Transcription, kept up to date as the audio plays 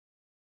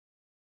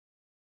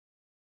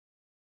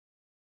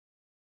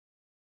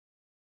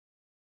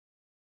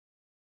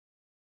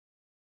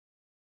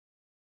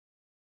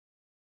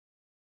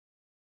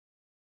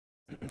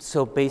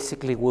So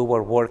basically, we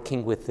were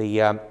working with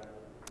the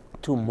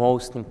two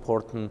most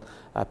important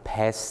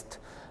pests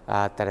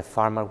that a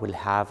farmer will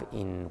have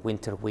in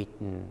winter wheat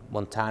in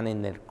Montana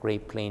in the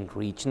Great Plains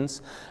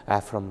regions.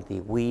 From the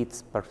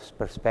weeds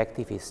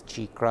perspective is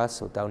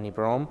cheatgrass or downy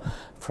brome.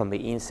 From the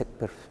insect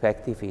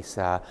perspective is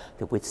the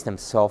wheatstem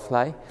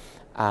sawfly.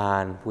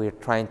 And we're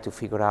trying to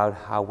figure out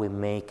how we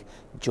make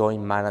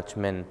joint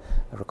management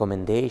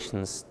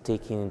recommendations,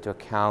 taking into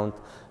account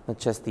not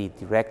just the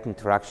direct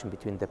interaction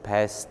between the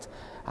pest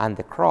and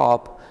the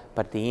crop,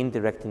 but the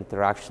indirect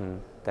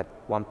interaction that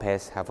one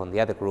pest have on the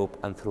other group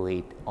and through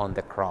it on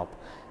the crop,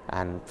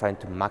 and trying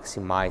to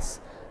maximize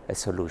a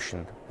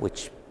solution,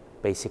 which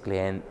basically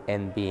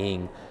end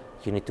being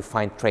you need to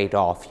find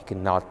trade-off. You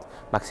cannot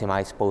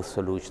maximize both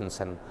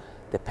solutions, and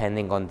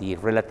depending on the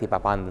relative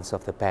abundance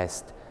of the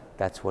pest,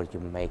 that's where you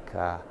make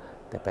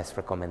the best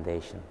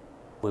recommendation.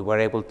 We were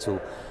able to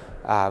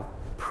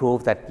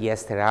prove that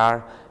yes, there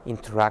are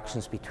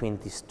interactions between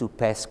these two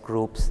pest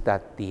groups,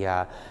 that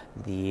the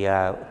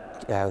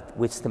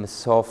wheatstem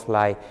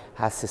sawfly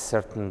has a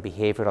certain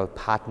behavioral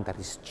pattern that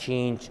is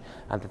changed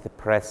under the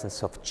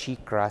presence of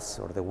cheatgrass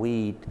or the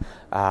weed,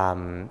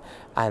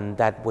 and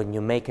that when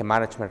you make a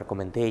management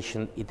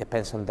recommendation, it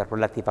depends on the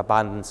relative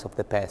abundance of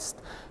the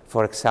pest.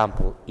 For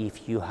example,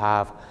 if you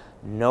have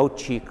no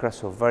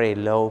cheatgrass or very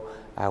low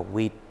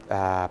weed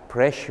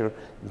pressure,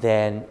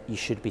 then you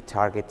should be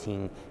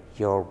targeting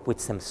your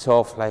wheatstem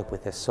sawfly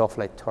with a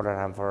sawfly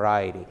tolerant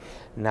variety.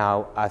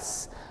 Now,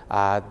 as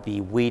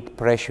the weed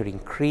pressure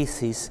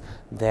increases,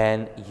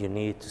 then you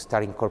need to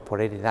start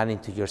incorporating that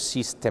into your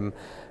system,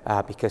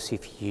 because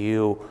if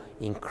you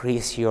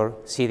increase your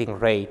seeding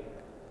rate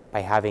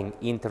by having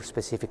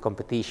interspecific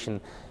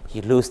competition,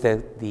 you lose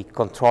the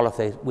control of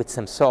the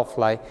wheatstem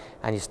sawfly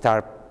and you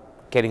start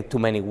getting too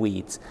many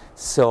weeds.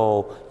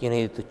 So you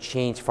need to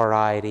change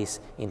varieties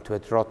into a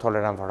drought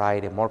tolerant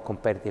variety, a more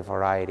competitive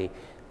variety,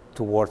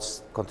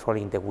 towards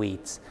controlling the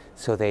weeds.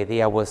 So the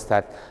idea was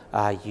that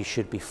you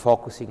should be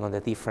focusing on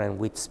the different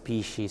weed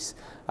species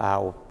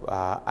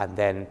and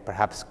then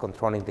perhaps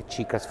controlling the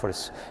cheatgrass for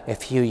a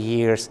few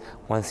years.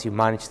 Once you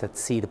manage that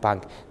seed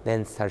bank,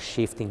 then start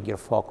shifting your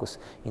focus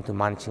into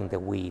managing the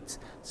weeds.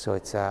 So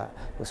it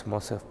was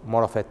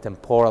more of a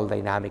temporal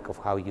dynamic of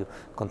how you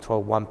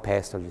control one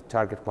pest, or you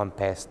target one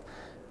pest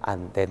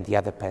and then the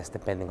other pest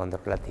depending on the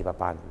relative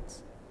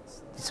abundance.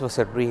 This was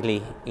a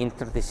really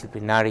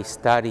interdisciplinary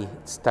study.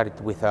 It started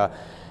with an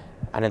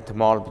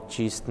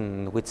entomologist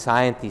and with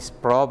scientists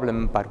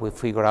problem, but we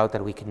figured out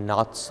that we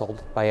cannot solve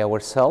it by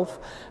ourselves,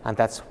 and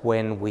that's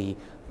when we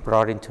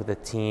brought into the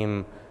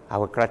team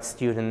our grad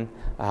student,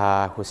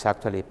 who's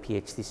actually a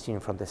PhD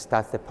student from the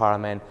stats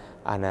department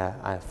and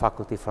a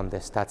faculty from the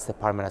stats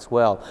department as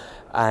well.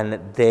 And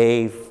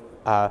they've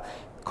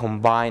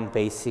combined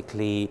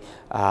basically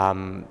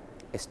a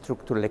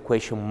structural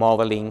equation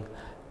modeling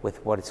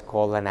with what is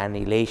called an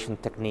annihilation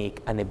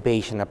technique, an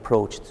Bayesian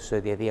approach. So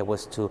the idea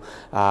was to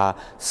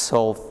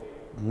solve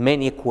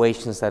many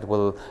equations that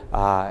will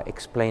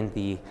explain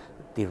the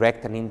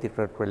direct and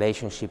indirect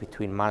relationship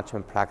between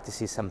management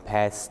practices and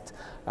pests,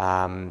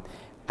 and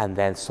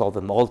then solve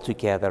them all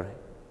together.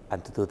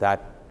 And to do that,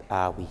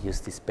 we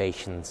use this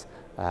Bayesian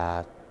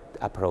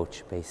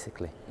approach,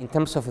 basically. In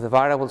terms of the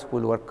variables we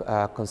were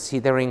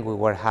considering, we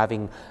were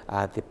having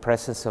the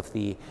presence of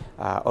the,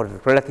 or the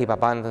relative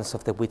abundance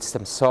of the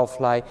wheatstem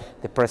sawfly,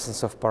 the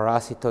presence of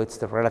parasitoids,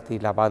 the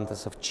relative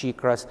abundance of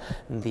cheatgrass,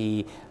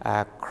 the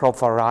crop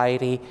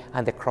variety,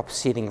 and the crop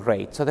seeding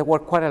rate. So there were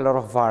quite a lot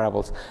of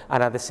variables,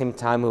 and at the same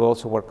time we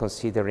also were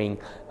considering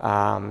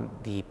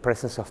the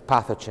presence of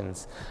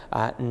pathogens.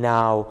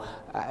 Now,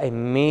 a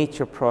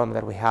major problem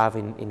that we have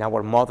in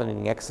our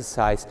modeling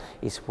exercise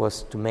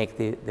was to make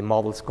the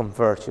models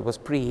converge. It was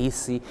pretty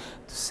easy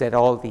to set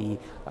all the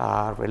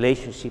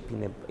relationship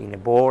in a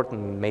board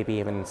and maybe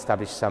even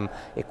establish some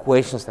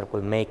equations that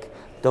will make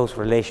those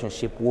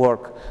relationships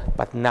work.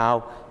 But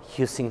now,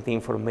 using the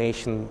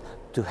information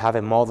to have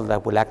a model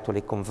that will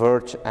actually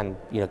converge and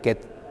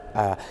get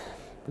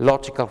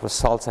logical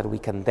results that we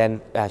can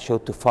then show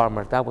to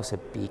farmers, that was a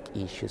big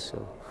issue.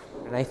 So.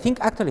 And I think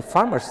actually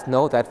farmers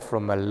know that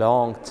from a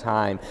long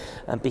time,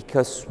 and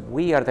because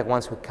we are the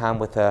ones who come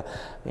with a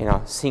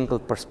single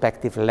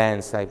perspective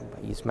lens. I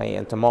use my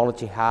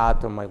entomology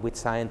hat or my wheat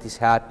scientist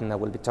hat, and I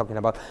will be talking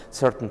about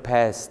certain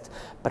pests.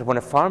 But when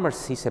a farmer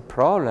sees a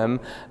problem,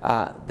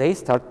 they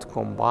start to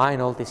combine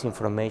all this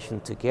information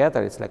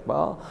together. It's like,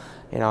 well,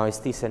 is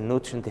this a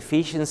nutrient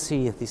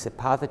deficiency? Is this a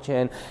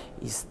pathogen?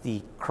 Is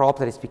the crop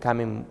that is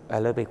becoming a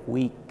little bit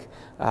weak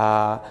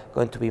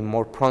going to be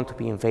more prone to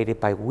be invaded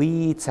by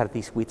weeds? Are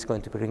these weeds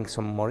going to bring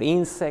some more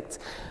insects?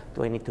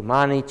 Do I need to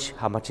manage?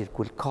 How much it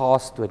will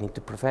cost? Do I need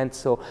to prevent?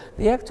 So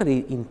they're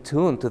actually in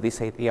tune to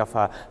this idea of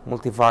a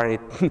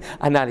multivariate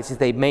analysis.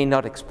 They may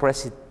not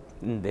express it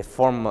in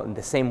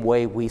the same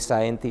way we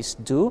scientists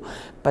do,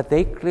 but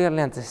they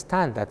clearly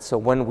understand that. So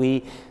when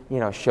we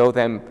show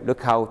them,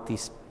 look how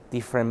these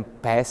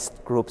different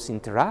pest groups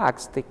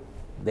interact,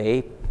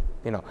 they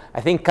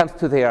I think comes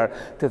to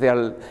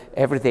their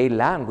everyday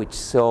language.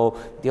 So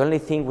the only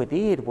thing we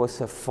did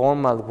was a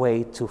formal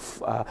way to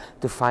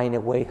find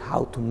a way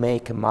how to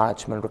make a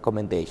management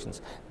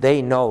recommendations.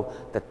 They know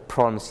that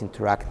problems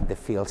interact in the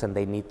fields, and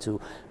they need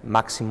to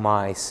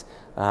maximize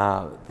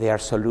their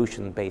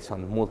solution based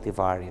on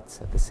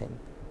multivariates at the same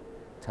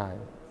time.